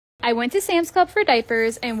I went to Sam's Club for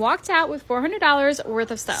diapers and walked out with $400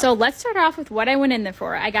 worth of stuff. So let's start off with what I went in there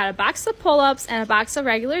for. I got a box of pull-ups and a box of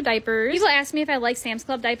regular diapers. People ask me if I like Sam's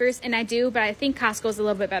Club diapers, and I do, but I think Costco's a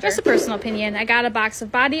little bit better. Just a personal opinion. I got a box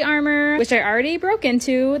of body armor, which I already broke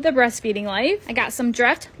into, the breastfeeding life. I got some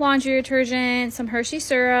Dreft laundry detergent, some Hershey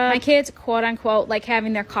syrup. My kids, quote unquote, like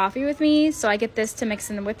having their coffee with me, so I get this to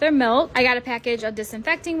mix in with their milk. I got a package of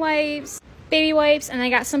disinfecting wipes, baby wipes, and I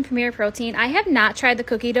got some Premier Protein. I have not tried the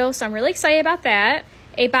cookie dough, so I'm really excited about that.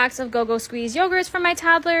 A box of Go-Go Squeeze yogurts for my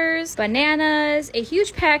toddlers, bananas, a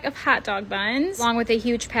huge pack of hot dog buns, along with a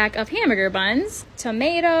huge pack of hamburger buns,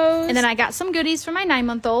 tomatoes, and then I got some goodies for my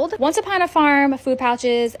 9-month-old. Once Upon a Farm food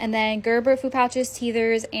pouches, and then Gerber food pouches,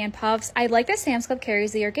 teethers, and puffs. I like that Sam's Club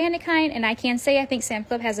carries the organic kind, and I can say I think Sam's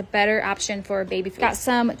Club has a better option for baby food. Got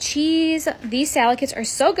some cheese. These salad kits are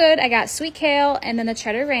so good. I got sweet kale and then the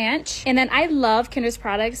cheddar ranch. And then I love Kinder's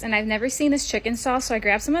products, and I've never seen this chicken sauce, so I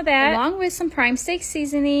grabbed some of that, along with some prime steak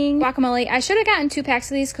seasoning, guacamole. I should have gotten 2 packs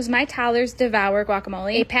of these because my toddlers devour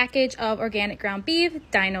guacamole. A package of organic ground beef,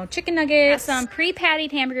 Dino chicken nuggets, some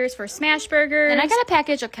pre-pattied hamburgers for smash burgers, and I got a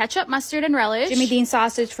package of ketchup, mustard, and relish, Jimmy Dean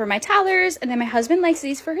sausage for my toddlers, and then my husband likes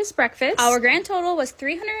these for his breakfast. Our grand total was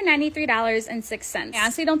 $393.06. I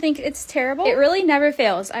honestly don't think it's terrible. It really never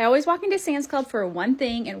fails. I always walk into Sam's Club for one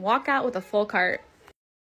thing and walk out with a full cart.